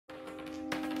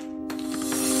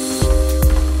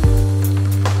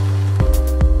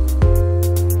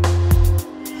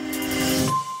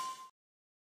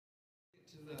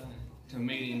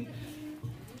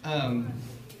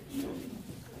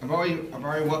I've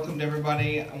already welcomed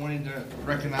everybody. I wanted to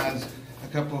recognize a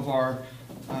couple of our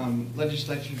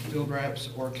legislature field reps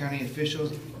or county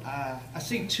officials. I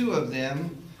see two of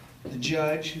them, the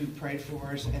judge who prayed for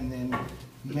us, and then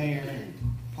Mayor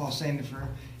Paul Sandifer.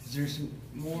 Is there some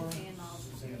more?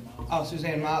 Oh,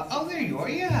 Suzanne Miles. Oh, there you are.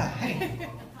 Yeah. Hey.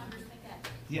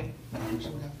 Yeah.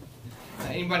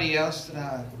 Anybody else that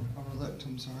I overlooked?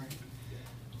 I'm sorry.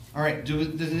 All right.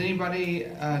 Does any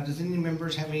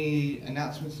members have any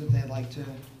announcements that they'd like to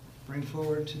bring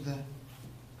forward to the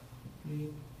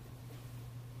meeting?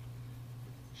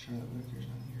 Charlotte Wicker's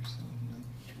not here, so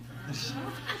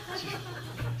no.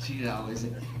 She's always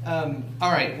in.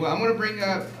 All right. Well, I'm going to bring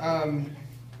up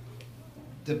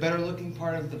the better looking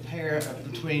part of the pair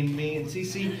between me and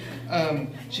Cece.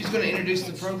 She's going to introduce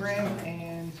the program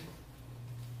and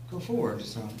go forward.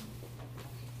 So,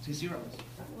 Cece Rose.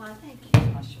 Well, thank you,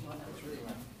 Joshua.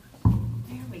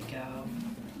 There we go.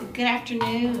 Good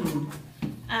afternoon.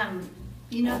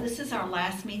 This is our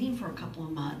last meeting for a couple of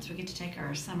months. We get to take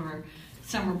our summer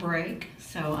break,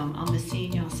 so I'll miss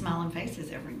seeing y'all smiling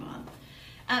faces every month.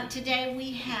 Today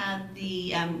we have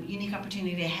the unique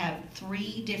opportunity to have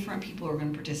 3 different people who are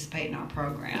going to participate in our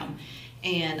program.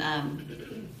 And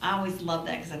I always love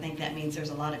that because I think that means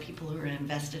there's a lot of people who are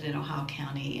invested in Ohio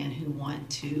County and who want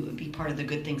to be part of the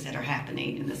good things that are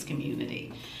happening in this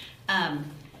community.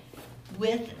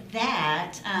 With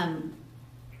that, I'm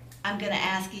going to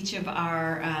ask each of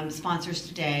our sponsors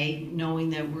today,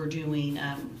 knowing that we're doing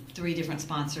 3 different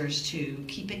sponsors, to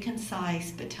keep it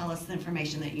concise, but tell us the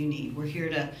information that you need. We're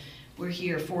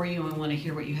here for you and want to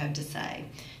hear what you have to say.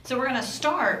 So we're going to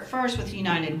start first with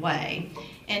United Way.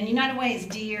 And United Way is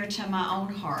dear to my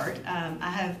own heart. I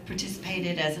have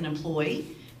participated as an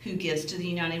employee who gives to the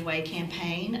United Way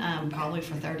campaign probably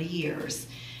for 30 years.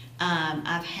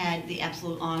 I've had the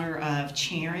absolute honor of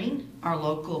chairing our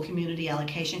local community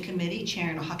allocation committee,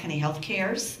 chairing Ohio County Health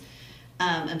Care's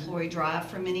employee drive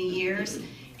for many years,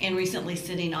 and recently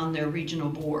sitting on their regional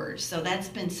board. So that's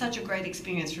been such a great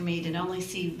experience for me to not only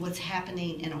see what's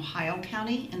happening in Ohio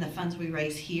County and the funds we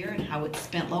raise here and how it's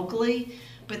spent locally,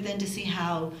 but then to see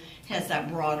how it has that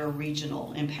broader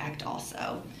regional impact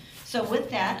also. So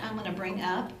with that, I'm going to bring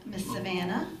up Miss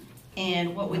Savannah.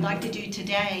 And what we'd like to do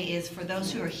today is, for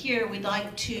those who are here, we'd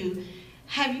like to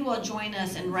have you all join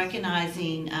us in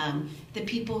recognizing the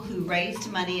people who raised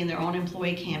money in their own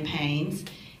employee campaigns,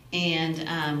 and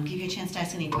give you a chance to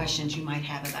ask any questions you might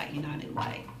have about United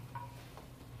Way.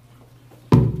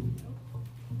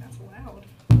 That's loud.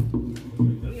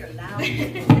 We are loud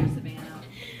here, Savannah.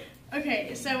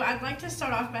 Okay, so I'd like to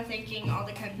start off by thanking all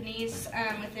the companies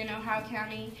within Ohio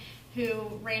County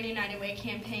who ran United Way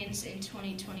campaigns in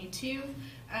 2022.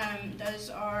 Those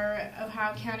are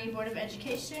Ohio County Board of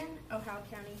Education, Ohio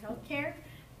County Healthcare.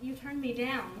 You turned me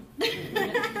down.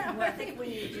 Well, I think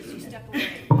when you step away.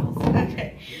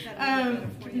 Okay.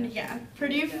 Yeah.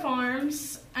 Purdue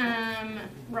Farms,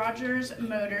 Rogers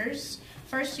Motors,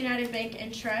 First United Bank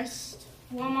and Trust,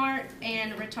 Walmart,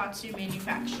 and Ritatsu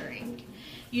Manufacturing.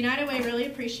 United Way really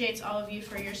appreciates all of you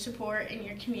for your support in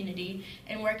your community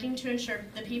and working to ensure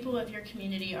the people of your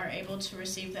community are able to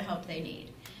receive the help they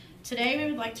need. Today we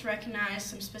would like to recognize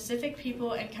some specific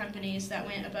people and companies that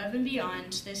went above and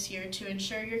beyond this year to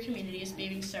ensure your community is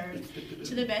being served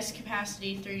to the best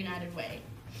capacity through United Way.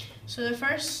 So the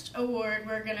first award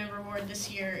we're going to reward this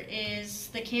year is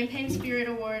the Campaign Spirit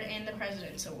Award and the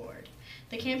President's Award.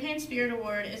 The Campaign Spirit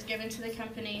Award is given to the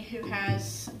company who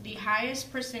has the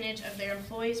highest percentage of their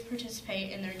employees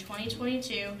participate in their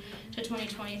 2022 to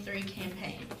 2023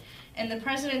 campaign. And the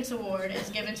President's Award is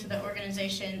given to the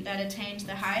organization that attained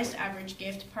the highest average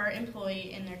gift per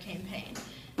employee in their campaign.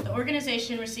 The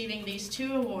organization receiving these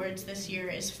 2 awards this year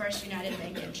is First United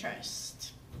Bank and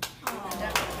Trust.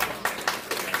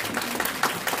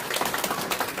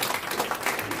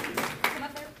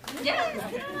 Yeah. I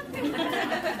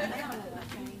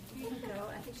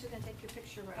think she's going to take your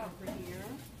picture right over here.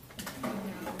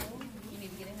 You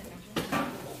need to get in there.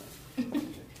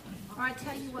 All right,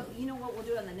 tell you what, what we'll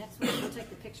do on the next one? We'll take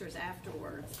the pictures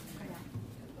afterwards.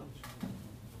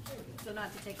 So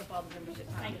not to take up all the membership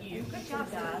time. Thank you. Good job,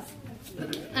 guys.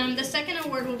 The second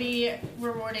award we'll be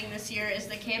rewarding this year is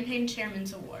the Campaign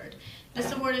Chairman's Award.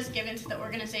 This award is given to the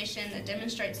organization that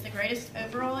demonstrates the greatest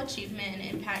overall achievement and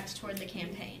impact toward the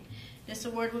campaign. This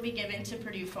award will be given to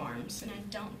Purdue Farms, and I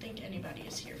don't think anybody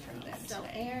is here from them So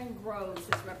today. Erin Groves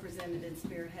has represented and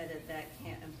spearheaded that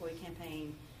employee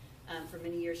campaign for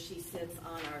many years. She sits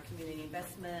on our community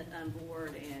investment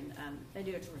board, and they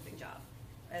do a terrific job.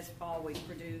 As always,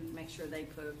 Purdue makes sure they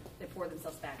pour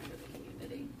themselves back into the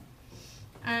community.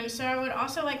 So I would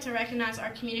also like to recognize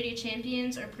our community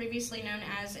champions, or previously known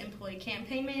as employee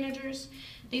campaign managers.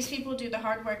 These people do the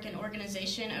hard work and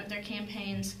organization of their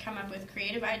campaigns, come up with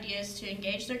creative ideas to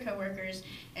engage their coworkers,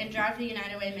 and drive the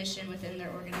United Way mission within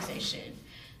their organization.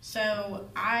 So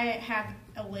I have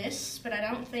a list, but I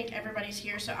don't think everybody's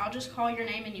here, so I'll just call your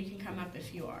name and you can come up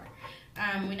if you are.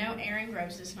 We know Aaron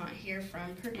Groves is not here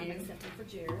from Purdue. I'm accepting for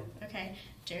Jared. Okay,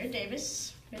 Jared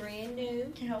Davis. Brand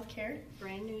new. Healthcare.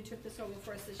 Brand new, took this over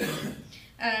for us this year.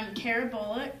 Kara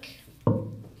Bullock.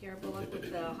 Kara Bullock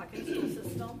with the Hawkins School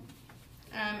System.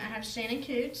 I have Shannon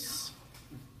Coots.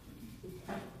 You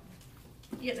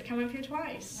get to come up here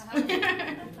twice. Thank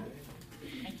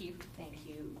you. Thank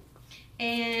you.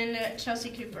 And Chelsea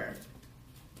Cooper. I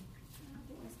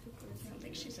don't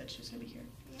think she said she was going to be here.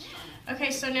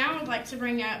 Okay, so now I would like to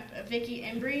bring up Vicki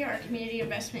Embry, our Community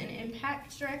Investment and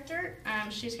Impact Director.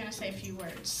 She's going to say a few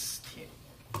words too.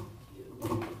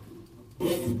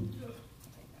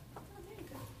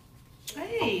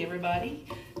 Hey everybody.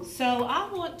 So I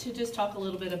want to just talk a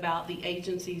little bit about the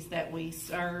agencies that we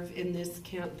serve in this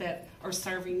county that are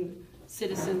serving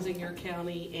citizens in your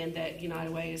county and that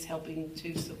United Way is helping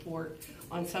to support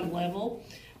on some level.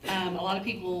 A lot of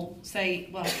people say,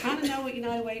 well, I kind of know what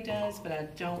United Way does, but I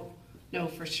don't know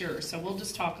for sure. So we'll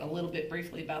just talk a little bit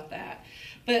briefly about that.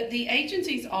 But the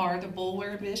agencies are the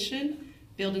Bulwer Mission,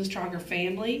 Building Stronger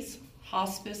Families,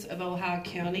 Hospice of Ohio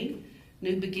County,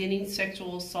 New Beginnings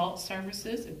Sexual Assault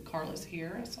Services, and Carla's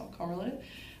here, I saw Carla,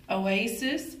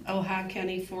 Oasis, Ohio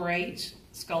County 4-H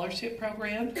Scholarship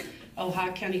Program,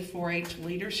 Ohio County 4-H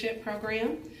Leadership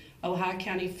Program, Ohio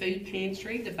County Food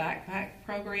Pantry, the Backpack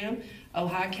Program,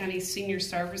 Ohio County Senior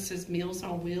Services Meals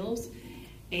on Wheels,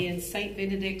 and St.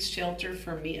 Benedict's Shelter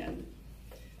for Men.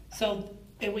 So,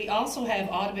 and we also have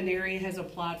Audubon area has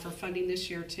applied for funding this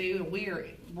year too, and we are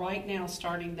right now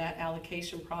starting that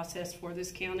allocation process for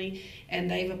this county, and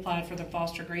they've applied for the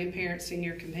Foster Grandparent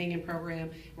Senior Companion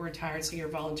Program, or Retired Senior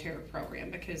Volunteer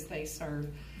Program, because they serve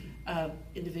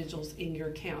individuals in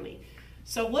your county.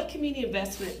 So what community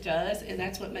investment does, and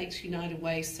that's what makes United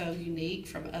Way so unique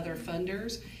from other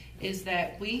funders, is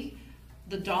that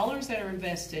the dollars that are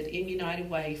invested in United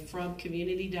Way from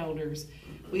community donors,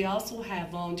 we also have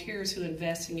volunteers who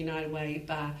invest in United Way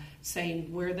by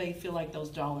saying where they feel like those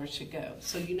dollars should go.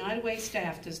 So United Way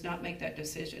staff does not make that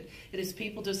decision. It is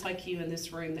people just like you in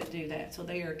this room that do that. So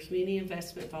they are community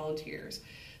investment volunteers.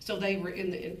 So they were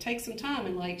it takes some time,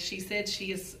 and like she said,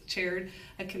 she has chaired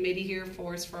a committee here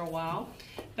for us for a while.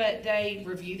 But they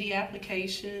review the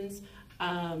applications.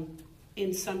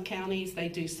 In some counties, they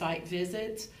do site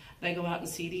visits. They go out and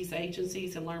see these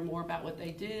agencies and learn more about what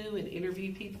they do and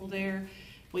interview people there.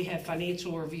 We have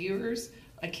financial reviewers,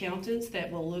 accountants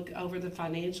that will look over the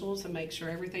financials and make sure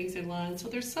everything's in line. So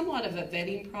there's somewhat of a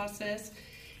vetting process.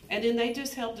 And then they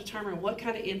just help determine what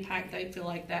kind of impact they feel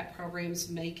like that program's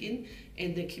making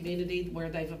in the community where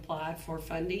they've applied for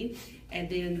funding. And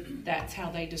then that's how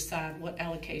they decide what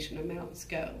allocation amounts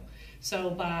go. So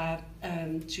by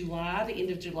July, the end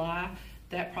of July,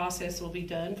 that process will be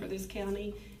done for this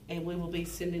county, and we will be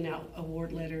sending out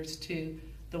award letters to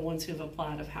the ones who have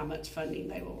applied of how much funding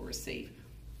they will receive.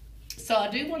 So I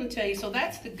do want to tell you, so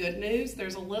that's the good news.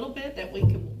 There's a little bit that we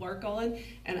can work on,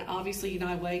 and obviously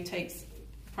United Way takes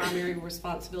primary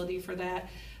responsibility for that.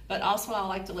 But also I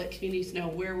like to let communities know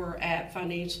where we're at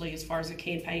financially as far as the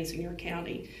campaigns in your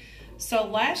county. So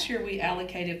last year we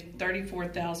allocated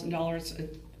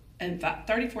 $34,000 and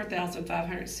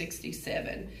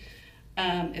 $34,567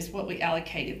 is what we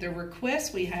allocated. The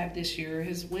request we have this year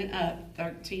has went up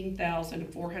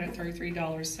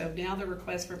 $13,433. So now the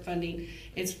request for funding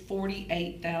is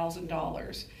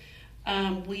 $48,000.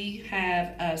 We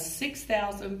have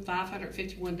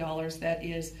 $6,551 that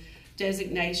is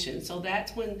designation. So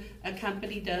that's when a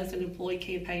company does an employee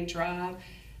campaign drive.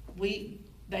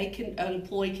 An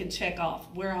employee can check off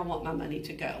where I want my money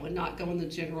to go and not go in the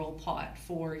general pot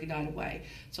for United Way.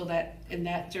 So that in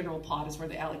that general pot is where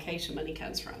the allocation money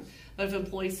comes from. But if an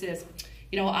employee says,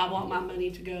 I want my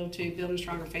money to go to Building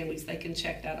Stronger Families, they can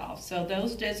check that off. So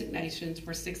those designations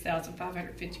were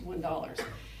 $6,551.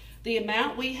 The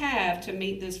amount we have to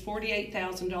meet this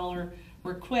 $48,000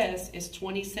 request is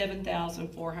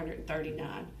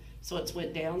 $27,439. So it's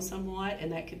went down somewhat,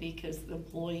 and that could be because the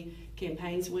employee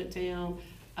campaigns went down.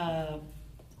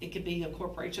 It could be a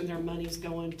corporation, their money's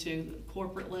going to the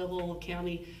corporate level,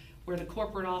 county, where the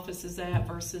corporate office is at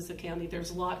versus the county.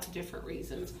 There's lots of different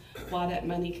reasons why that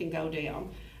money can go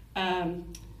down.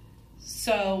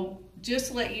 So just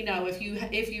to let you know, if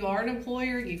you are an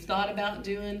employer, you've thought about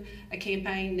doing a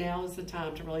campaign, now is the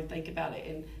time to really think about it.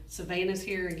 And Savannah's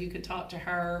here, and you could talk to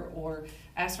her or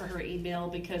ask for her email,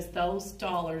 because those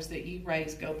dollars that you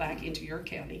raise go back into your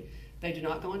county. They do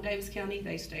not go in Davis County,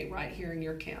 they stay right here in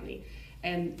your county.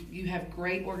 And you have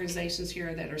great organizations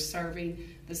here that are serving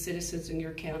the citizens in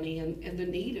your county, and the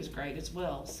need is great as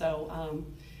well. So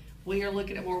we are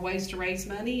looking at more ways to raise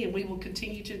money, and we will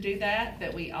continue to do that,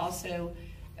 but we also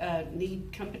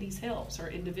need companies' help or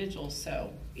individuals.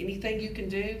 So anything you can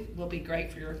do will be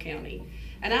great for your county.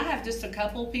 And I have just a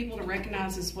couple people to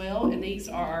recognize as well, and these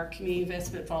are our Community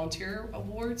Investment Volunteer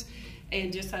Awards.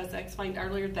 And just as I explained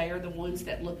earlier, they are the ones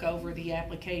that look over the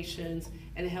applications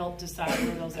and help decide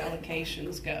where those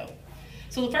allocations go.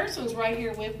 So the first one's right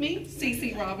here with me,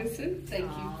 Cece Robinson. Thank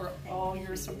you for all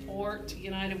your support to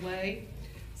United Way.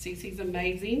 Cece's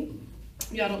amazing.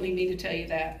 Y'all don't need me to tell you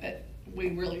that, but we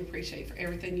really appreciate for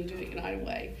everything you do at United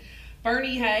Way.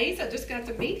 Bernie Hayes, I just got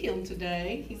to meet him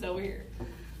today. He's over here.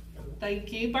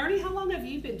 Thank you. Bernie, how long have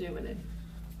you been doing it?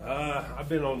 I've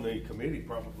been on the committee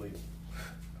probably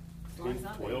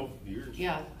 12 years.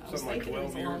 Yeah, I was something thinking like it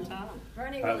was 12 a years. long time.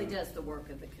 Bernie really does the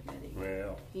work of the committee.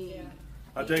 Well, He,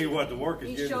 I tell you what, the work is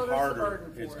He getting shoulders the harder.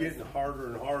 burden for It's us. getting harder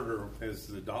and harder as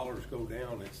the dollars go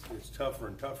down. It's tougher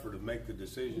and tougher to make the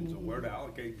decisions of where to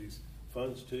allocate these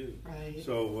funds to. Right.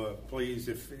 So please,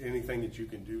 if anything that you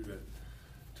can do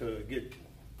to get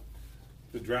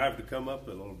the drive to come up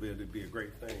a little bit, it'd be a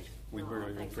great thing. We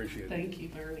really thanks. appreciate it. Thank you,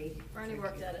 Bernie. Bernie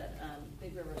worked at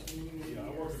Big River for many, many Yeah, I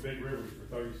years. worked at Big Rivers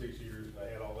for 36 years, and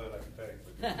I had all that I could take.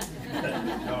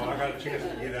 But no, I got a chance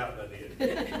to get out, and I did.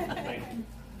 Thank you.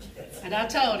 And I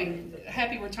told him,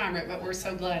 happy retirement, but we're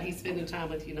so glad he's spending time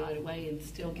with United Way and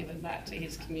still giving back to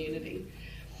his community.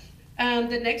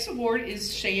 The next award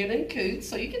is Shannon Coots,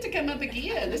 so you get to come up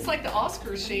again. It's like the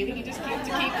Oscars, Shannon. You just get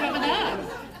to keep coming up.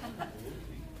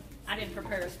 I didn't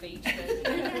prepare a speech,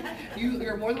 but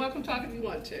You're more than welcome to talk if you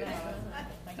want to.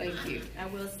 Thank you. I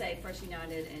will say First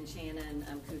United and Shannon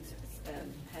Coots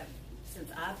have, since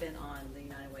I've been on the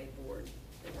United Way board,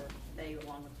 they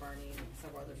along with Bernie and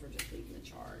several others were just leading the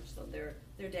charge. So they're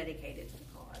dedicated to the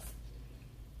cause.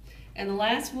 And the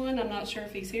last one, I'm not sure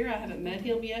if he's here. I haven't met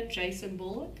him yet. Jason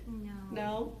Bullock? No.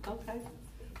 No? Okay.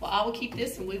 Well, I will keep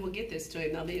this and we will get this to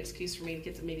him. That'll be an excuse for me to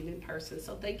get to meet him in person.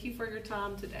 So thank you for your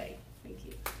time today. Thank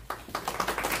you.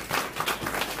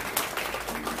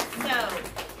 So,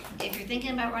 if you're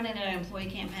thinking about running an employee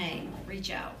campaign, reach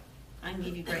out. I can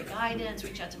give you great guidance.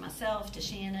 Reach out to myself, to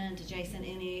Shannon, to Jason,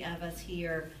 any of us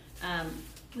here.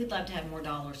 We'd love to have more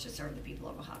dollars to serve the people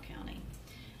of Ohio County.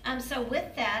 So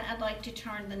with that, I'd like to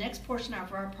turn the next portion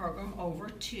of our program over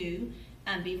to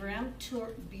Beaver Dam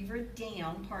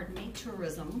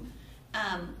Tourism.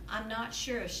 I'm not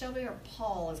sure if Shelby or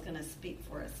Paul is going to speak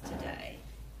for us today.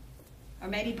 Or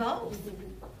maybe both.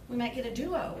 We might get a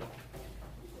duo.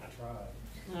 I tried.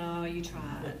 Oh, you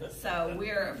tried. So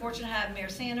we're fortunate to have Mayor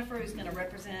Sandifer, who's going to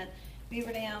represent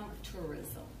Beaver Dam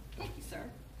Tourism. Thank you, sir.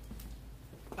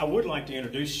 I would like to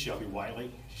introduce Shelby Wiley.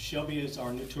 Shelby is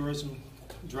our new tourism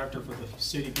director for the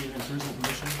City Beaver Dam Tourism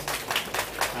Commission.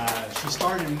 She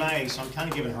started in May, so I'm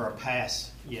kind of giving her a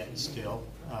pass yet still.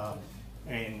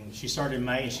 And she started in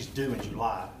May, and she's due in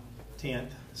July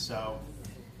 10th. So,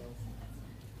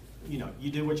 you know, you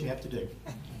do what you have to do.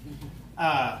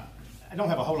 I don't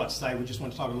have a whole lot to say. We just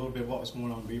want to talk a little bit about what's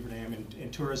going on in Beaver Dam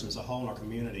and tourism as a whole in our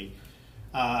community.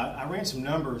 I ran some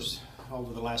numbers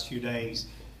over the last few days.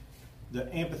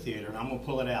 The amphitheater, and I'm going to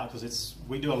pull it out because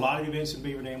we do a lot of events in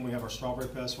Beaver Dam. We have our Strawberry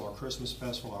Festival, our Christmas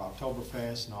Festival, our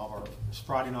Oktoberfest, and all of our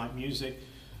Friday night music.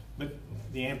 But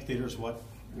the amphitheater is what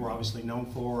we're obviously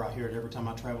known for. I hear it every time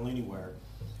I travel anywhere.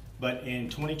 But in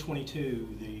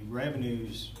 2022, the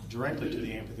revenues directly to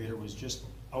the amphitheater was just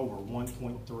over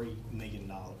 $1.3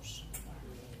 million.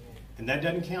 And that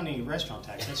doesn't count any restaurant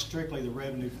tax. That's strictly the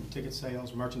revenue from ticket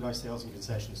sales, merchandise sales, and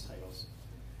concession sales.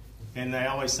 And they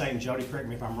always say, and Jody, correct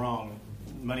me if I'm wrong,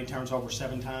 money turns over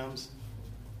 7 times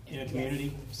in a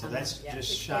community. So that's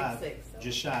just shy of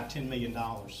 $10 million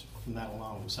from that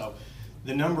alone. So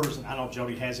the numbers, I don't know if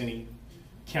Jody has any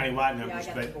countywide numbers,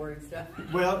 but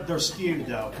well, they're skewed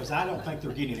though, because I don't think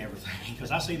they're getting everything.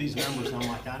 Because I see these numbers and I'm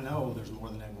like, I know there's more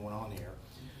than that going on here.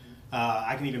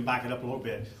 I can even back it up a little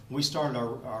bit. We started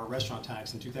our restaurant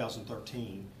tax in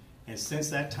 2013, and since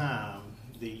that time,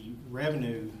 the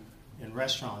revenue in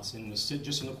restaurants,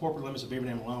 just in the corporate limits of Beaver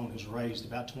Dam alone, has raised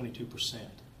about 22%.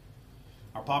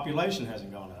 Our population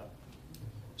hasn't gone up,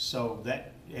 so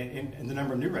that and the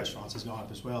number of new restaurants has gone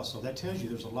up as well. So that tells you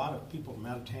there's a lot of people from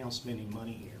out of town spending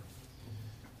money here.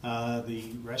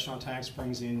 The restaurant tax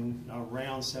brings in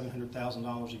around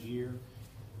 $700,000 a year.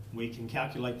 we can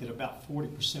calculate that about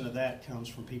 40% of that comes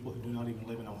from people who do not even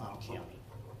live in Ohio County.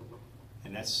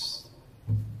 And that's,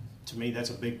 to me, that's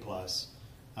a big plus.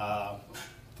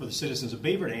 For the citizens of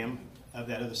Beaver Dam, of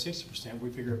that other 60%, we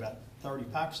figure about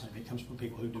 35% of it comes from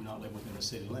people who do not live within the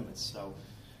city limits. So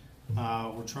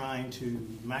we're trying to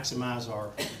maximize our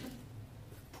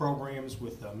programs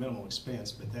with minimal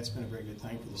expense, but that's been a very good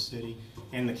thing for the city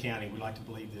and the county. We like to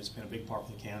believe that it's been a big part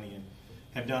for the county and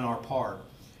have done our part.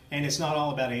 And it's not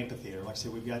all about amphitheater. Like I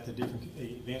said, we've got the different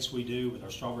events we do with our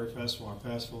Strawberry Festival,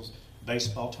 our festivals.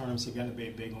 Baseball tournaments are going to be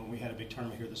a big one. We had a big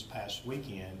tournament here this past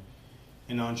weekend.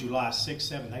 And on July 6th,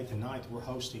 7th, 8th, and 9th, we're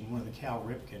hosting one of the Cal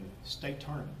Ripken state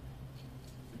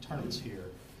tournaments here.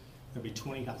 There'll be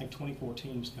 24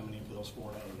 teams coming in for those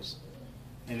 4 days.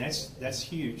 And that's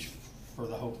huge for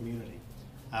the whole community.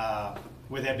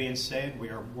 With that being said, we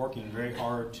are working very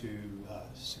hard to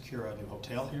secure a new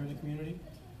hotel here in the community.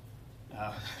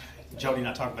 Jody and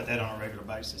I talk about that on a regular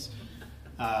basis.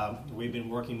 We've been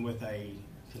working with a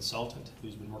consultant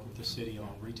who's been working with the city on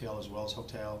retail as well as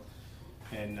hotel.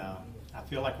 And I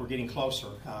feel like we're getting closer.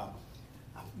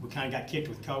 We kind of got kicked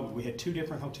with COVID. We had 2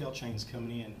 different hotel chains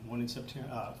coming in, one in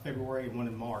February and one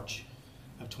in March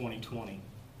of 2020.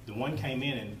 The one came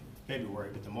in February,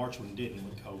 but the March one didn't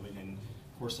with COVID. And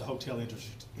of course, the hotel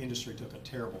industry took a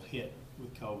terrible hit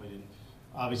with COVID. And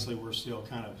obviously, we're still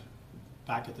kind of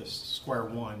back at the square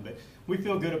one, but we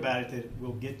feel good about it that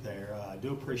we'll get there. I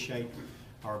do appreciate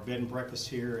our bed and breakfast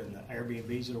here and the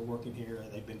Airbnbs that are working here.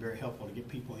 They've been very helpful to get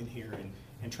people in here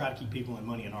and try to keep people and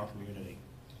money in our community.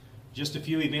 Just a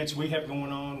few events we have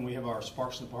going on. We have our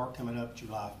Sparks in the Park coming up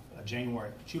July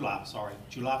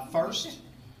 1st.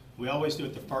 We always do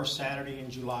it the first Saturday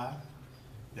in July.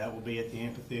 That will be at the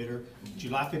amphitheater.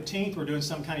 July 15th, we're doing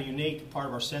some kind of unique part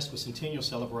of our sesquicentennial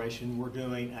celebration. We're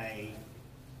doing a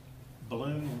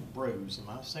balloon and brews. Am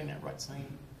I saying that right?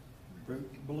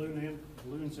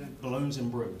 Balloons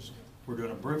and brews. We're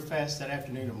doing a brew fest that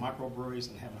afternoon of microbreweries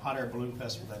and having a hot air balloon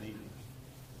festival that evening.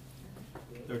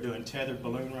 They're doing tethered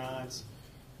balloon rides.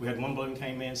 We had 1 balloon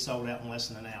came in, sold out in less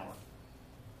than an hour.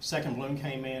 Second balloon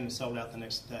came in and sold out the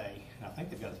next day. And I think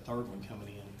they've got a 3rd one coming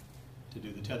in to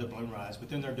do the tethered balloon rides. But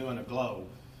then they're doing a glow.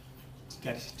 It's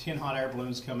got 10 hot air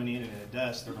balloons coming in, and at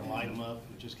dusk they're going to light them up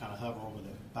and just kind of hover over the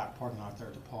back parking lot there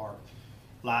at the park.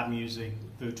 Live music,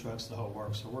 food trucks, the whole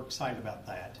works. So we're excited about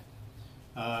that.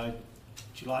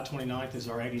 July 29th is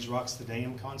our 80s Rocks the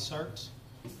Dam concert.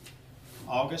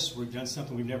 August, we've done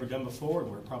something we've never done before,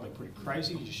 and we're probably pretty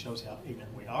crazy. It just shows how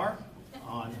ignorant we are.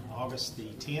 On August the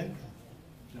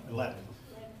 11th,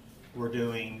 we're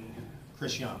doing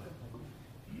Chris Young.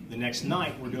 The next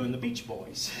night, we're doing the Beach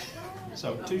Boys.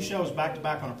 So 2 shows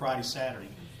back-to-back on a Friday, Saturday.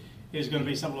 It is going to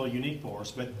be something a little unique for us.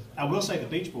 But I will say the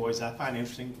Beach Boys, I find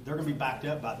interesting, they're going to be backed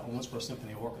up by the Owensboro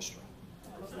Symphony Orchestra.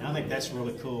 And I think that's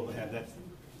really cool to have that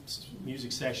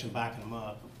music section backing them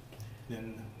up.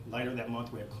 Then later that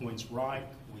month, we have Queen's Reich.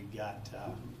 We've got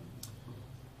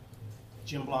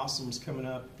Jim Blossom's coming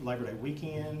up Labor Day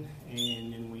weekend.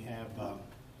 And then we have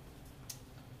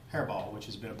Hairball, which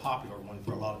has been a popular one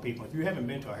for a lot of people. If you haven't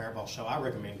been to a Hairball show, I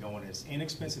recommend going. It's an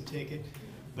inexpensive ticket,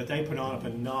 but they put on a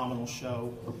phenomenal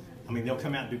show. I mean, they'll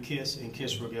come out and do Kiss and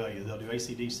Kiss Regalia. They'll do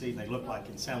AC/DC, and they look like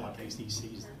and sound like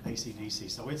AC/DC.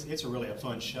 So it's really a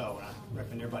fun show, and I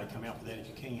recommend everybody come out for that if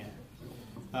you can.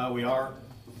 We are,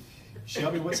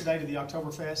 Shelby, what's the date of the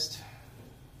Oktoberfest?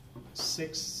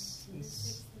 6th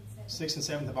and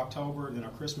 7th of October, and then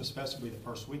our Christmas Fest will be the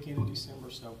first weekend in December.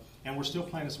 So, and we're still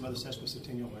planning some other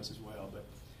sesquicentennial events as well. But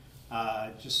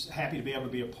just happy to be able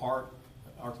to be a part,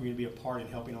 our community be a part in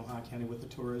helping Ohio County with the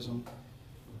tourism.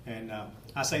 And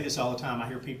I say this all the time. I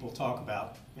hear people talk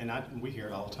about, and we hear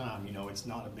it all the time, you know, it's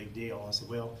not a big deal. I said,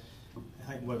 well, I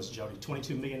think, what was it, Jody,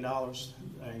 $22 million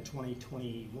in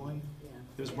 2021?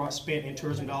 It was spent in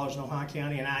tourism dollars in Ohio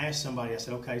County. And I asked somebody, I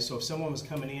said, okay, so if someone was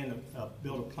coming in to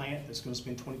build a plant that's going to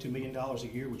spend $22 million a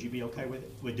year, would you be okay with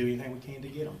it? We'd do anything we can to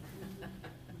get them.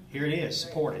 Here it is,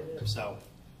 support it. So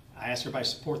I ask everybody to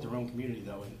support their own community,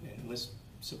 though, and let's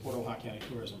support Ohio County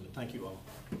tourism. But thank you all.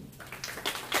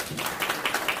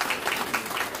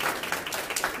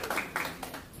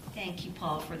 Thank you,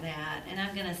 Paul, for that. And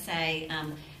I'm going to say,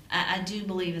 I do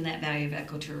believe in that value of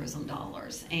ecotourism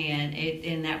dollars and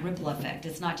in that ripple effect.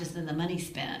 It's not just in the money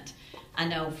spent. I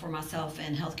know for myself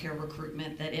in healthcare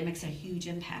recruitment that it makes a huge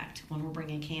impact when we're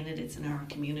bringing candidates in our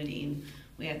community and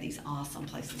we have these awesome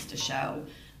places to show.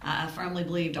 I firmly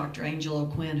believe Dr. Angel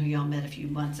O'Quinn, who y'all met a few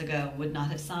months ago, would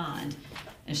not have signed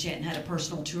if she hadn't had a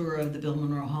personal tour of the Bill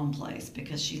Monroe home place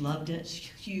because she loved it. She's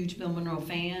a huge Bill Monroe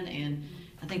fan, and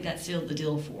I think that sealed the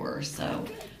deal for her. So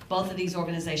both of these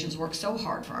organizations work so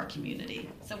hard for our community.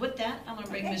 So with that, I'm going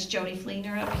to bring Miss Jody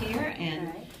Fleener up here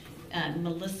and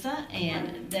Melissa,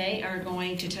 and they are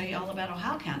going to tell you all about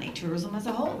Ohio County tourism as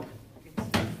a whole.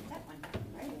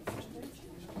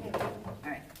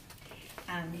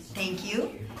 Thank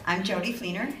you. I'm Jody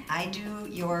Fleener. I do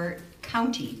your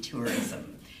county tourism.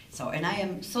 And I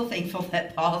am so thankful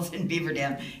that Paul's in Beaver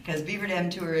Dam, because Beaver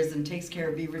Dam Tourism takes care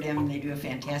of Beaver Dam, and they do a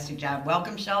fantastic job.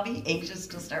 Welcome, Shelby. Anxious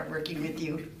to start working with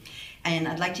you. And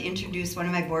I'd like to introduce one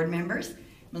of my board members,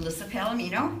 Melissa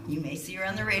Palomino. You may see her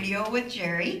on the radio with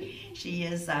Jerry. She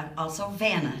is also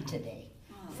Vanna today.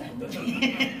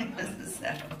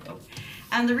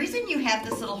 The reason you have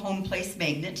this little home place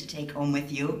magnet to take home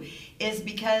with you is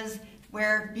because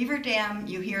where Beaver Dam,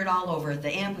 you hear it all over,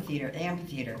 the amphitheater, the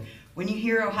amphitheater. When you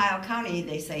hear Ohio County,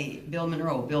 they say Bill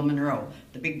Monroe,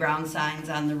 the big brown signs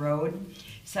on the road.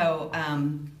 So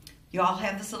you all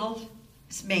have this little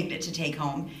magnet to take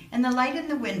home. And the light in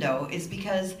the window is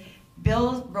because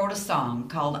Bill wrote a song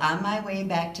called On My Way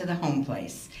Back to the Home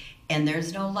Place. And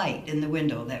there's no light in the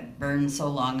window that burned so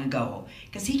long ago.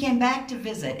 Because he came back to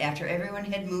visit after everyone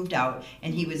had moved out,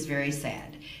 and he was very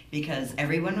sad. Because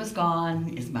everyone was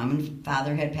gone, his mom and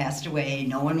father had passed away,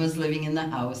 no one was living in the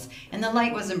house, and the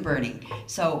light wasn't burning.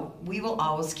 So we will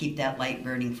always keep that light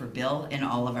burning for Bill and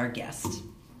all of our guests.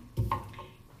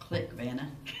 Click,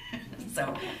 Vanna.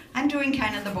 So I'm doing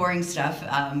kind of the boring stuff.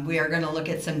 We are going to look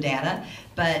at some data,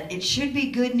 but it should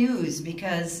be good news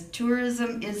because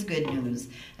tourism is good news.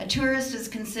 A tourist is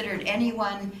considered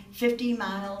anyone 50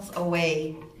 miles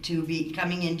away to be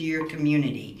coming into your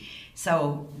community.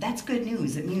 So that's good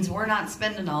news. It means we're not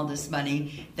spending all this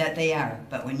money that they are.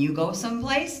 But when you go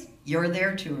someplace, you're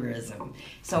their tourism.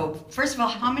 So first of all,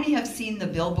 how many have seen the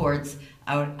billboards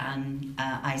out on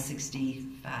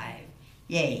I-65?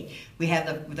 Yay. We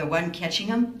have the one catching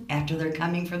them after they're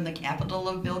coming from the capital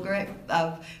of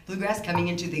Bluegrass, coming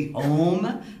into the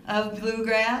home of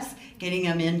Bluegrass, getting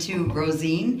them into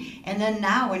Rosine. And then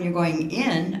now when you're going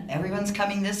in, everyone's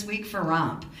coming this week for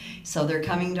Romp. So they're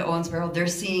coming to Owensboro. They're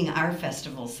seeing our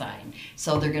festival sign.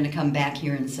 So they're going to come back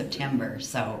here in September.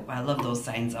 So I love those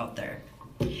signs out there.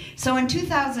 So in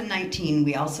 2019,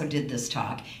 we also did this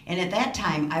talk. And at that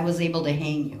time, I was able to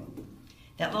hang you.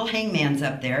 That little hangman's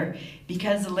up there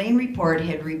because the Lane Report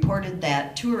had reported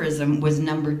that tourism was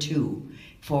number 2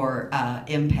 for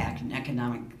impact and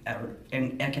economic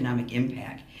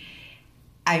impact.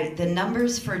 The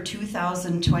numbers for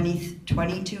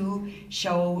 2022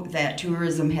 show that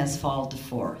tourism has fallen to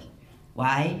 4th.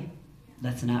 Why?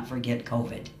 Let's not forget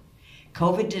COVID.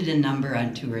 COVID did a number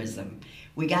on tourism.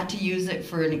 We got to use it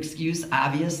for an excuse,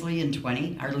 obviously, in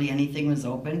 20, hardly anything was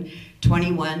open.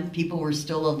 21, people were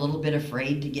still a little bit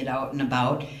afraid to get out and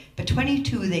about. But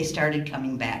 22, they started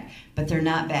coming back, but they're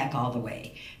not back all the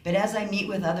way. But as I meet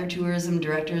with other tourism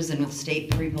directors and with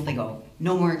state people, they go,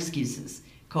 no more excuses.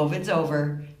 COVID's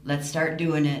over, let's start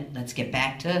doing it, let's get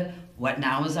back to what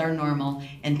now is our normal,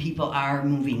 and people are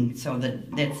moving so that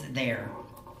it's there.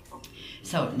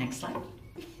 So, next slide.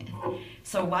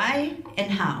 So why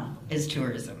and how is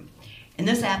tourism? And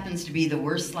this happens to be the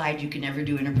worst slide you can ever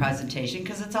do in a presentation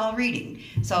because it's all reading.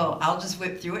 So I'll just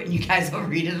whip through it and you guys will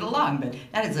read it along, but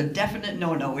that is a definite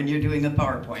no-no when you're doing a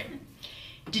PowerPoint.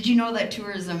 Did you know that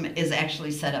tourism is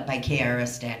actually set up by KRS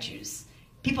statutes?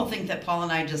 People think that Paul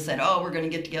and I just said, oh, we're going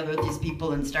to get together with these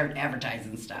people and start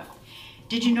advertising stuff.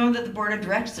 Did you know that the board of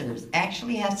directors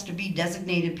actually has to be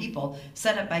designated people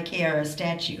set up by KRS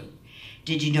statute?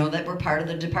 Did you know that we're part of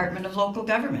the Department of Local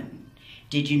Government?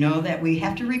 Did you know that we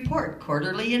have to report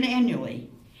quarterly and annually?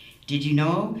 Did you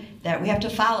know that we have to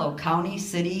follow county,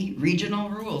 city, regional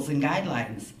rules and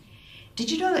guidelines? Did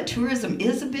you know that tourism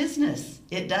is a business?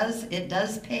 It does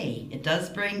pay. It does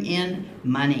bring in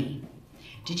money.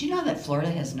 Did you know that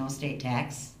Florida has no state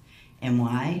tax? And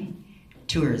why?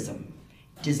 Tourism.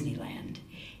 Disneyland.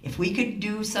 If we could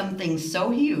do something so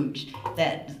huge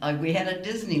that we had a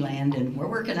Disneyland, and we're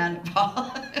working on it,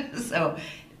 Paul, so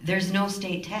there's no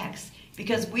state tax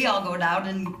because we all go down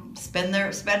and spend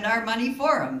our money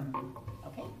for them.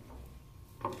 Okay.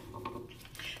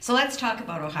 So let's talk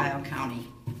about Ohio County.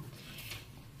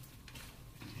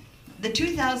 The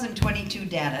 2022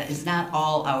 data is not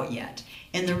all out yet,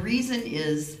 and the reason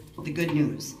is the good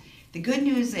news. The good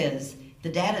news is the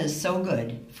data is so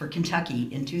good for Kentucky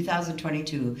in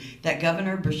 2022 that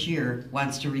Governor Beshear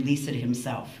wants to release it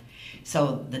himself.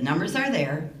 So the numbers are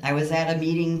there. I was at a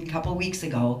meeting a couple weeks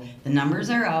ago. The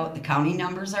numbers are out, the county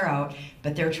numbers are out,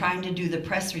 but they're trying to do the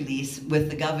press release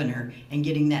with the governor and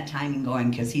getting that timing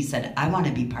going because he said, I want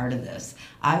to be part of this.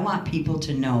 I want people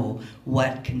to know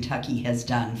what Kentucky has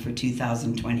done for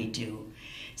 2022.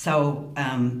 So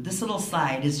this little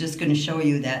slide is just going to show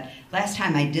you that last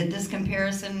time I did this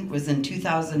comparison was in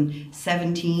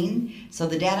 2017. So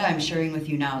the data I'm sharing with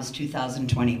you now is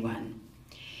 2021.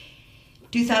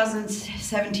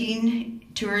 2017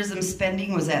 tourism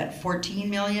spending was at 14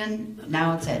 million.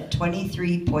 Now it's at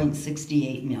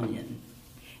 23.68 million.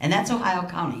 And that's Ohio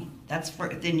County. That's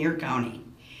within your county.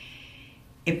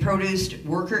 It produced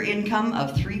worker income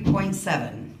of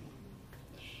 3.7.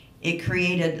 It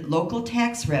created local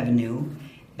tax revenue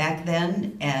back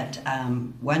then at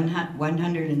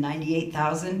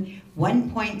 198,000,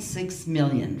 1.6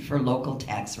 million for local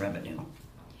tax revenue.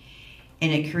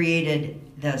 And it created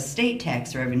the state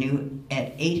tax revenue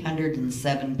at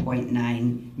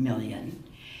 807.9 million.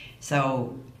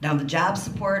 So now the job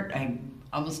support, I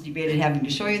almost debated having to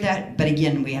show you that, but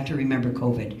again, we have to remember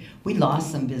COVID. We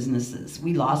lost some businesses.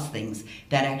 We lost things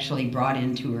that actually brought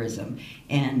in tourism.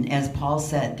 And as Paul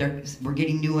said, we're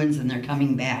getting new ones and they're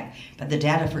coming back. But the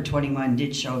data for 21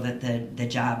 did show that the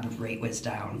job rate was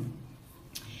down.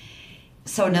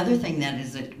 So another thing that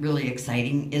is really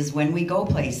exciting is when we go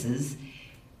places,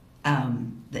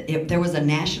 there was a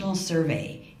national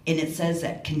survey, and it says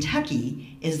that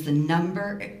Kentucky is the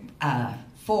number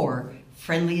 4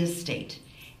 friendliest state.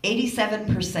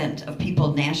 87% of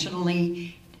people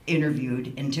nationally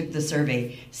interviewed and took the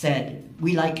survey said,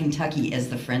 we like Kentucky as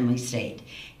the friendly state.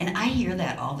 And I hear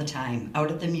that all the time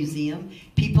out at the museum.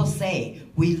 People say,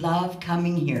 we love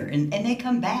coming here. And they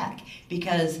come back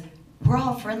because we're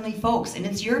all friendly folks, and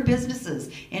it's your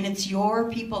businesses, and it's your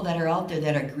people that are out there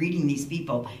that are greeting these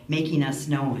people, making us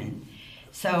known.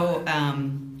 So,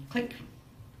 click.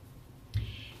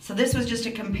 So this was just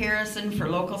a comparison for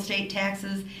local state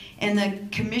taxes, and the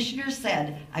commissioner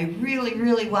said, I really,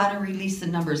 really want to release the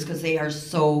numbers because they are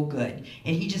so good.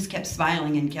 And he just kept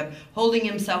smiling and kept holding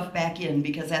himself back in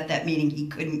because at that meeting he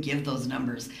couldn't give those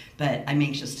numbers. But I'm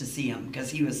anxious to see them because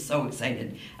he was so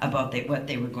excited about what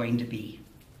they were going to be.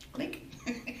 Click.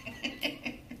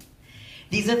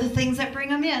 These are the things that bring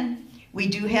them in. We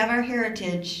do have our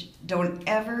heritage. Don't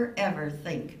ever, ever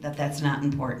think that that's not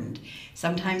important.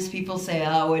 Sometimes people say,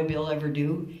 oh, what would Bill ever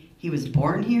do? He was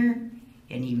born here,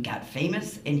 and he got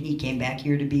famous, and he came back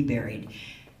here to be buried.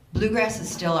 Bluegrass is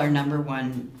still our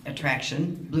 #1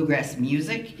 attraction, bluegrass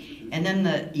music, and then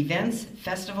the events,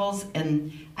 festivals,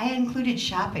 and I included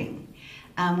shopping.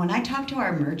 When I talk to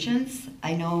our merchants,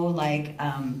 I know like,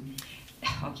 I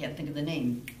can't think of the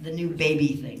name, the new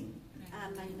baby thing.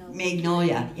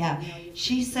 Magnolia, yeah.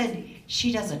 She said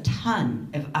she does a ton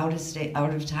of out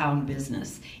of town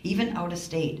business, even out of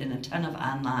state, and a ton of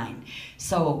online.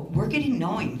 So we're getting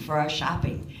known for our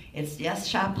shopping. It's yes,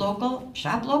 shop local,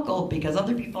 because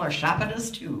other people are shopping us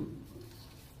too.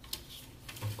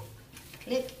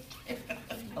 Click. I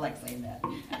like saying that.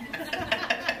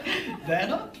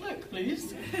 Vanna, click,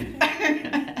 please.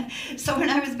 So when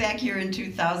I was back here in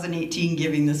 2018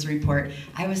 giving this report,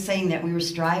 I was saying that we were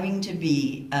striving to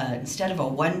be, instead of a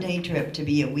one-day trip, to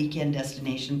be a weekend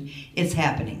destination. It's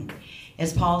happening.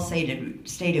 As Paul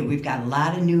stated, we've got a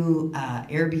lot of new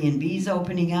Airbnbs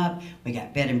opening up. We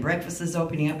got bed and breakfasts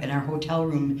opening up, and our hotel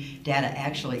room data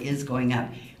actually is going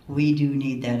up. We do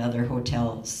need that other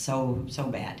hotel so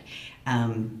bad.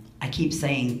 I keep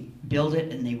saying, build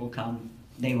it and they will come.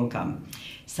 They will come.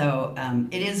 So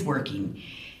it is working.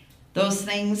 Those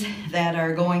things that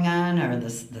are going on are the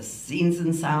scenes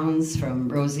and sounds from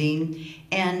Rosine.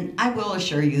 And I will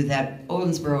assure you that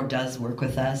Owensboro does work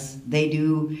with us. They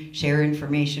do share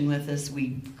information with us.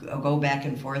 We go back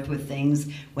and forth with things.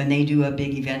 When they do a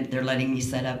big event, they're letting me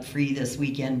set up free this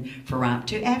weekend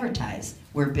to advertise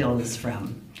where Bill is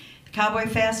from. Cowboy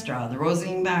Fast Draw, the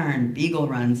Rosine Barn, Beagle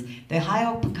Runs, the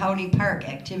Ohio County Park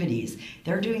activities.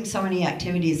 They're doing so many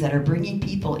activities that are bringing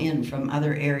people in from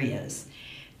other areas.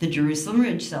 The Jerusalem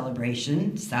Ridge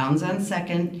Celebration, Sounds on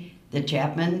Second, the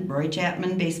Roy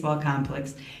Chapman Baseball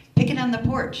Complex. Picking on the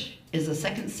Porch is the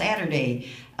second Saturday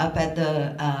up at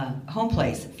the home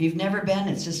place. If you've never been,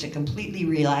 it's just a completely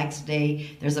relaxed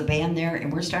day. There's a band there,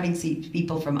 and we're starting to see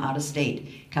people from out of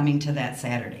state coming to that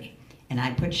Saturday. And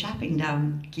I put shopping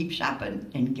down, keep shopping,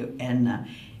 and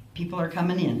people are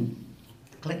coming in.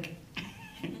 Click.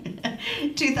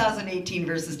 2018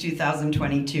 versus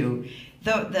 2022.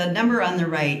 The number on the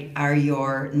right are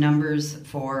your numbers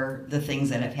for the things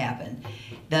that have happened.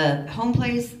 The home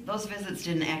place, those visits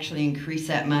didn't actually increase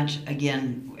that much.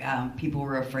 Again, people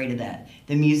were afraid of that.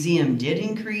 The museum did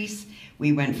increase.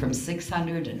 We went from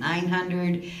 600 to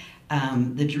 900.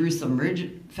 The Jerusalem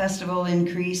Ridge Festival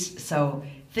increased. So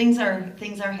things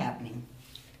are happening.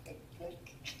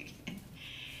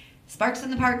 Sparks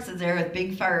in the Parks is there with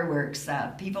big fireworks.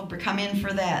 People come in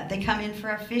for that. They come in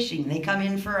for our fishing. They come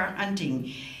in for our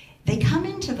hunting. They come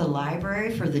into the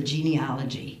library for the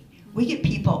genealogy. We get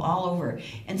people all over.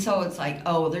 And so it's like,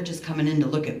 oh, they're just coming in to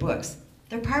look at books.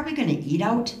 They're probably going to eat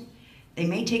out. They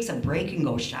may take some break and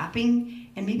go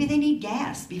shopping. And maybe they need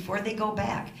gas before they go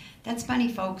back. That's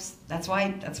funny, folks. That's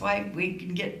why we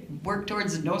can work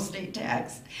towards no state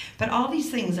tax. But all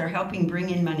these things are helping bring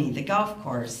in money. The golf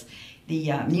course,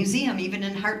 the museum, even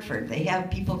in Hartford, they have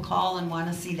people call and want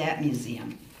to see that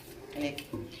museum.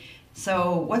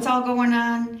 So what's all going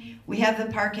on? We have the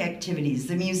park activities,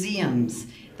 the museums,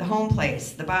 the home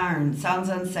place, the barn, Sounds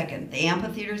on Second. The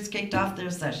amphitheaters kicked off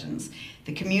their sessions.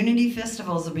 The community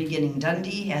festivals are beginning.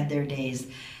 Dundee had their days.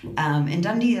 And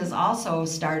Dundee has also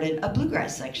started a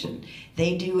bluegrass section.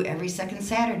 They do every second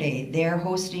Saturday. They're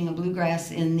hosting a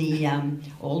bluegrass in the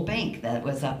old bank that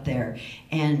was up there.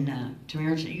 And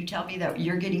Tamara, you tell me that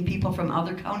you're getting people from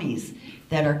other counties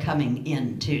that are coming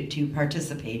in to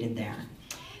participate in there.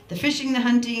 The fishing, the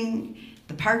hunting,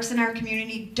 the parks in our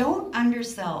community, don't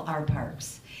undersell our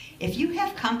parks. If you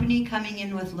have company coming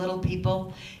in with little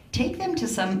people, take them to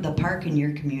the park in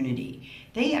your community.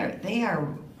 They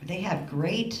have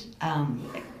great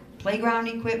playground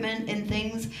equipment and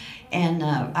things. And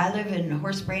I live in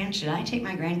Horse Branch, and I take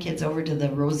my grandkids over to the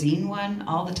Rosine one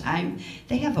all the time.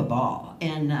 They have a ball,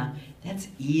 and that's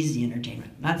easy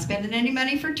entertainment. Not spending any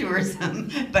money for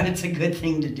tourism, but it's a good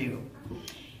thing to do.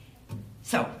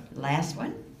 So, last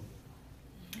one.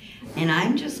 And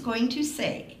I'm just going to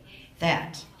say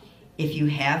that if you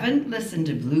haven't listened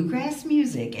to bluegrass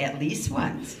music at least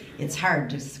once, it's hard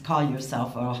to call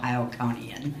yourself an Ohio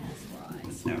Countyan.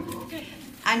 So,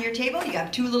 on your table, you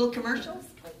have two little commercials.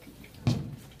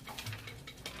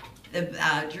 The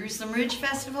Jerusalem Ridge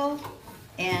Festival,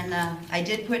 and I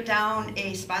did put down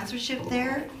a sponsorship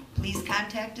there. Please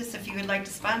contact us if you would like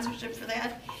to sponsorship for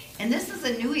that. And this is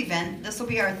a new event. This will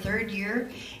be our third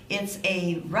year. It's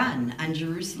a run on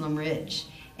Jerusalem Ridge.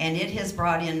 And it has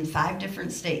brought in 5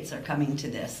 different states are coming to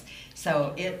this.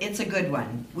 So it's a good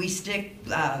one. We stick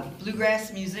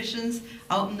bluegrass musicians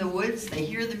out in the woods. They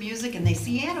hear the music and they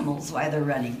see animals while they're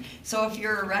running. So if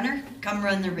you're a runner, come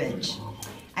run the ridge.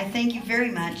 I thank you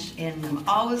very much. And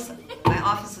my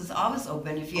office is always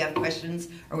open if you have questions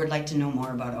or would like to know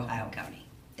more about Ohio County.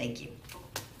 Thank you.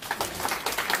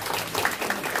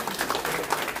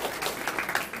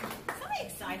 So many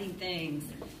exciting things.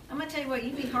 I'm going to tell you what,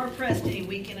 you'd be hard-pressed any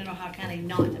weekend in Ohio County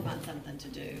not to find something to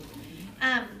do.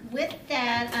 With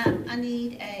that, I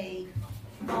need a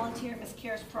volunteer, Miss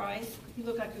Karis Price. You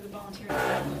look like you're the volunteer.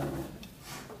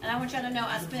 And I want y'all to know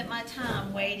I spent my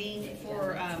time waiting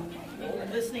for,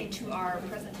 listening to our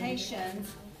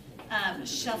presentations,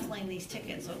 shuffling these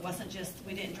tickets. So it wasn't just,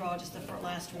 we didn't draw just the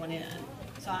last one in.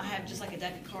 So I have just like a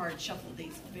deck of cards, shuffled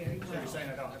these very well. So you're saying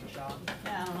I don't have a shot?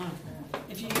 I don't know.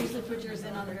 If you usually put yours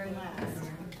in on the very last.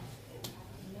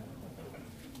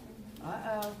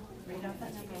 Uh-oh. Read off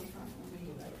that number in front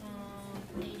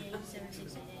of me.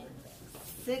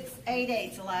 887-688.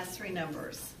 688's the last 3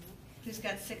 numbers. Who's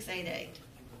got 688?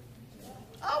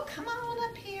 Oh, come on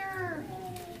up here.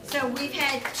 So we've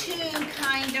had 2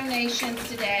 kind donations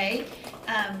today.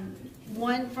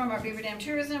 One from our Beaver Dam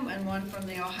Tourism and one from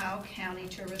the Ohio County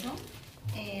Tourism.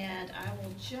 And I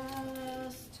will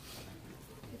just,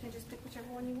 you can just pick whichever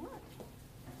one you want.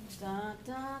 Da,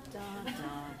 da, da, da,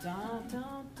 da,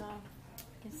 da, da.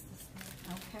 Guess this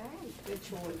one. Okay, good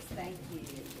choice. Thank you.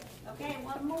 Okay,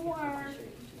 one more.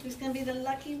 Who's going to be the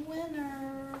lucky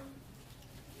winner?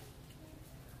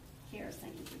 Karis,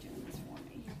 thank you for doing this for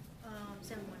me.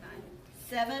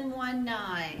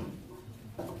 719.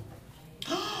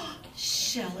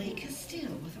 Shelley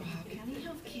Castile with Ohio County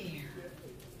Healthcare.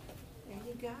 There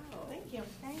you go. Thank you.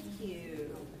 Thank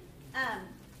you.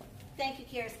 Thank you,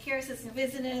 Karis. Karis is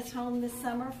visiting us home this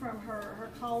summer from her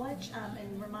college,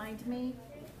 and remind me,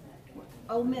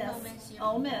 Ole Miss. Yeah.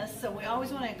 Ole Miss. So we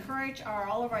always want to encourage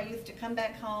all of our youth to come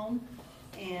back home,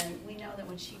 and we know that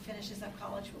when she finishes up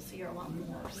college, we'll see her a lot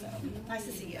more. So nice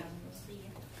to see you.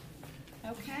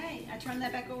 Okay, I turn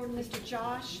that back over to Mr.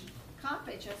 Josh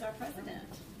Coppage as our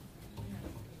president.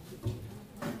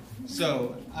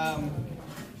 So,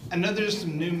 I know there's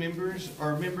some new members,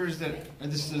 or members that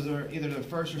this is either the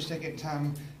first or second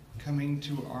time coming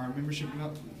to our membership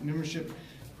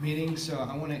meeting, so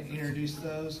I want to introduce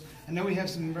those. I know we have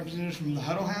some representatives from the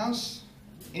Huddle House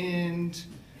and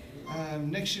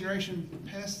Next Generation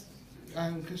Pest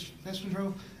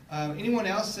Control. Anyone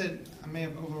else that I may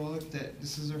have overlooked that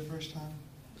this is their first time?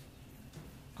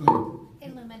 Go ahead.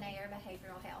 Illuminator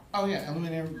Behavioral Health. Oh yeah,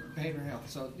 Illuminator Behavioral Health.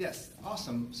 So yes,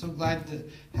 awesome. So glad to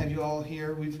have you all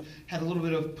here. We've had a little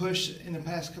bit of push in the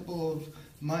past couple of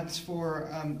months for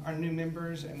our new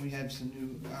members, and we have some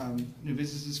new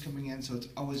businesses coming in. So it's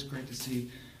always great to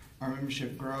see our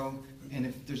membership grow. And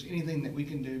if there's anything that we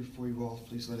can do for you all,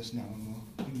 please let us know, and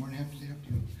we'll be more than happy to help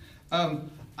you.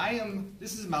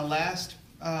 This is my last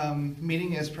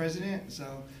meeting as president,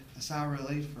 so a sigh of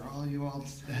relief for all of you all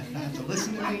that not have to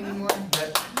listen to me anymore.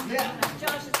 But yeah,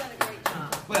 Josh has done a great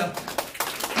job. well,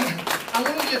 I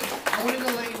wanted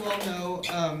to let you all know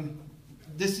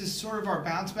this is sort of our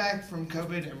bounce back from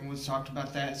COVID. Everyone's talked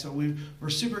about that, so we're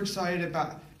super excited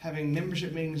about having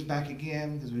membership meetings back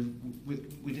again, because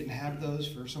we didn't have those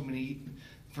for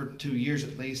 2 years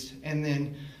at least. And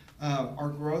then our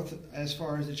growth as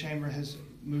far as the chamber has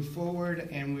moved forward,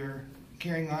 and we're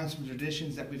carrying on some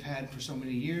traditions that we've had for so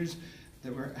many years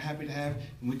that we're happy to have.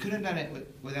 And we couldn't have done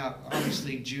it without,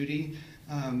 obviously, Judy.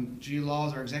 Judy Law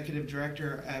is our executive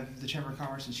director of the Chamber of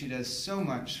Commerce, and she does so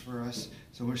much for us.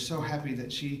 So we're so happy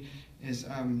that she is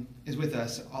with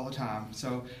us all the time.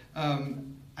 So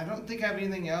I don't think I have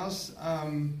anything else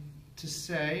to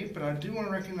say, but I do want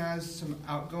to recognize some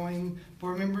outgoing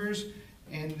board members,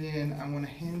 and then I want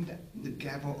to hand the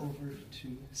gavel over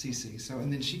to Cece. So,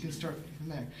 and then she can start from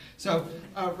there. So,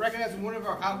 recognizing one of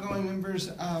our outgoing members,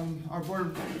 our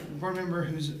board member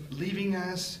who's leaving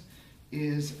us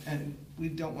is, and we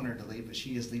don't want her to leave, but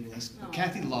she is leaving us. Oh.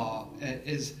 Kathy Law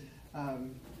is.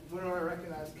 We want to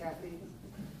recognize Kathy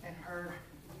and her.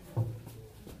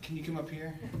 Can you come up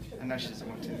here? I know she doesn't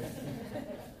want to.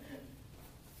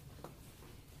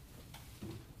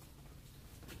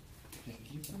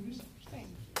 Thank you for your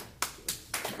staying.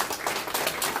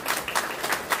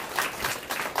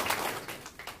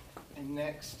 And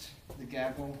next, the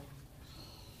gavel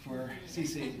for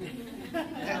CC.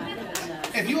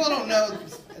 If you all don't know,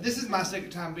 this is my second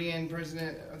time being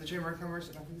president of the Chamber of Commerce,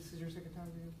 and I think this is your second time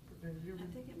being. I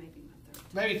think it may be my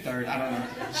third. Maybe third, I don't know.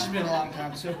 It's been a long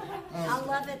time. So I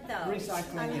love it though.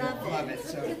 Recycling, I love it.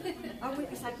 So Are we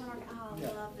recycling our? Oh, I Yeah.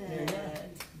 love There you it. go.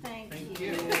 Thank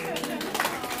you.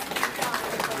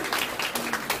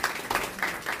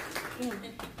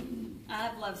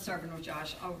 I've loved serving with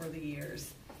Josh over the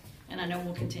years, and I know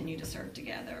we'll continue to serve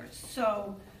together.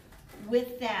 So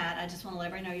with that, I just want to let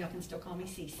everybody know y'all can still call me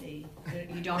Cece.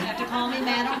 You don't have to call me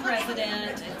Madam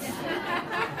President.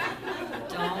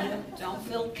 Don't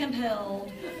feel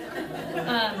compelled.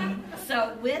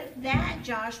 So with that,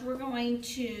 Josh, we're going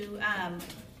to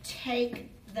take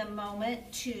the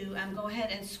moment to go ahead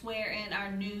and swear in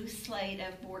our new slate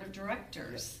of board of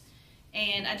directors.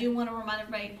 And I do want to remind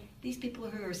everybody, these people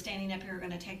who are standing up here are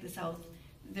going to take this oath.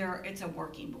 It's a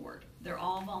working board. They're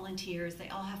all volunteers. They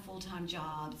all have full-time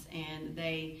jobs, and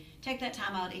they take that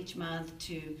time out each month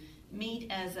to meet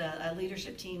as a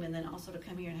leadership team, and then also to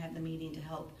come here and have the meeting to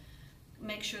help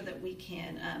make sure that we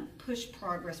can push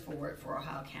progress forward for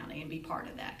Ohio County and be part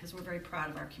of that, because we're very proud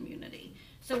of our community.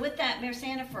 So with that, Mayor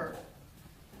Sandifer,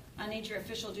 I need your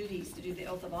official duties to do the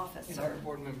oath of office, and sir. our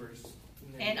board members.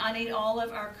 And I need all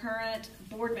of our current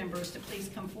board members to please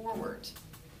come forward.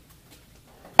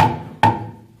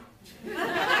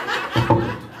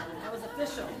 That was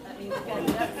official. That means we got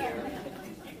it up here.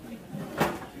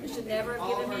 You should never have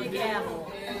given me a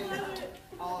gavel.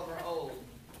 All of our old.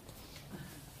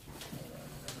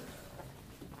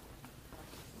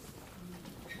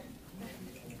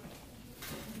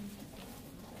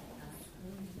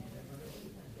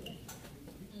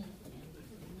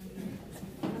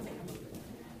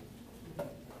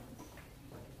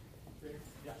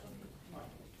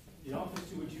 The office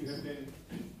to which you have been,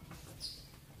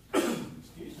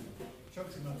 excuse me.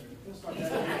 Chokes him up there. Let's start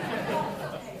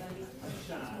that.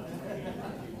 Shine.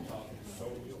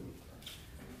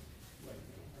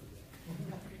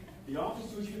 The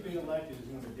office to which you have been elected is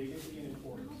one of dignity and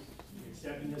importance.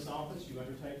 Accepting this office, you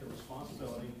undertake a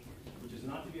responsibility which is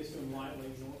not to be assumed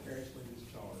lightly nor carelessly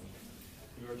discharged.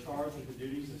 You are charged with the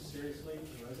duties of seriously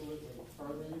and resolutely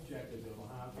furthering the objectives of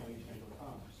Ohio County Chamber of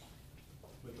Commerce.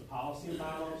 With the policy and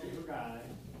bylaws as your guide,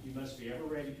 you must be ever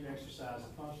ready to exercise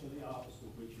the function of the office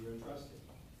with which you are entrusted.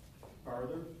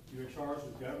 Further, you are charged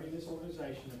with governing this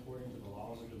organization according to the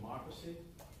laws of democracy,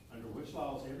 under which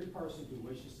laws every person who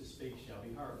wishes to speak shall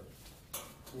be heard.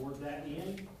 Toward that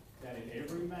end, that in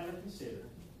every matter considered,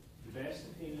 the best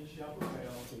opinion shall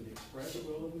prevail through the express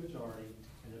will of the majority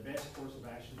and the best course of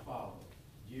action followed.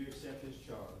 Do you accept this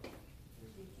charge?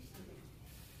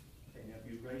 Okay, now if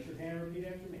you raise your hand and repeat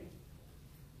after me.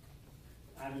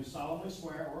 I do solemnly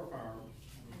swear or affirm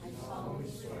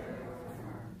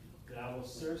that I will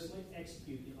seriously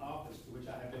execute the office to which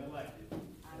I have been elected.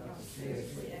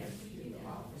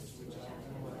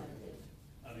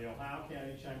 of the Ohio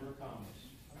County Chamber of Commerce.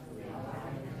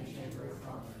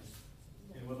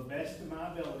 And will the best of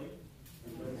my ability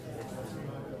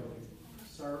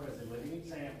serve as a living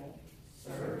example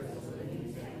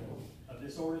of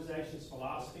this organization's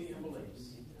philosophy and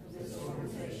beliefs.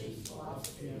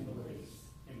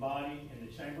 Embodied in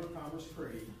the Chamber of Commerce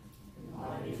Creed.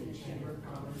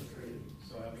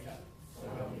 So help me God.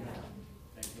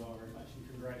 Thank you all very much and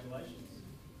congratulations.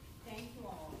 Thank you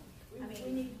all. We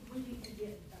need to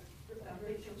get a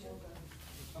picture of the.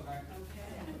 Okay.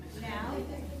 Now,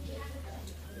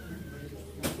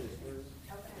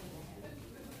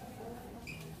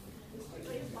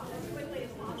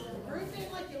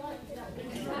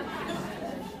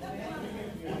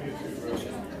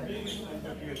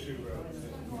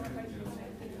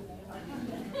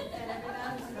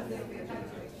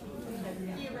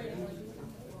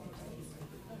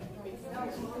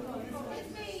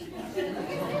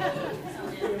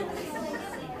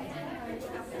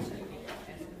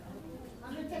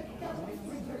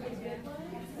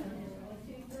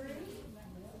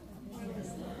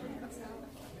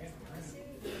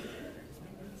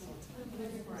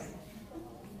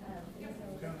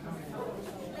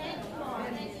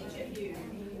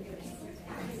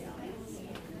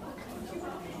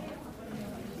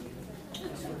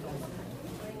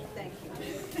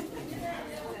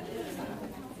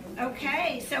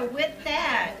 okay, so with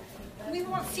that, we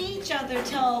won't see each other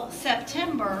till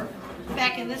September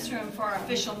back in this room for our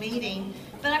official meeting.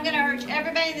 But I'm going to urge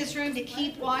everybody in this room to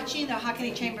keep watching the Ohio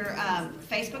County Chamber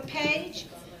Facebook page.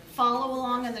 Follow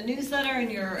along in the newsletter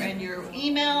and your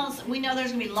emails. We know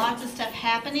there's going to be lots of stuff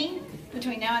happening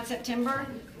between now and September.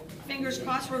 Fingers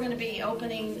crossed we're going to be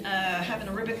opening, having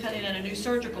a ribbon cutting at a new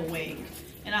surgical wing.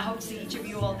 And I hope to see each of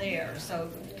you all there. So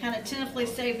kind of tentatively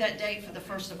save that date for the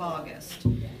 1st of August.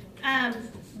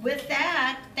 With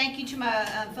that, thank you to my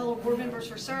fellow board members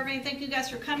for serving. Thank you guys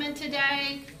for coming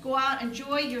today. Go out,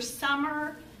 enjoy your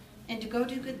summer, and to go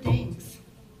do good things.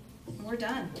 We're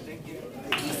done. Thank you.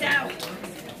 Peace out.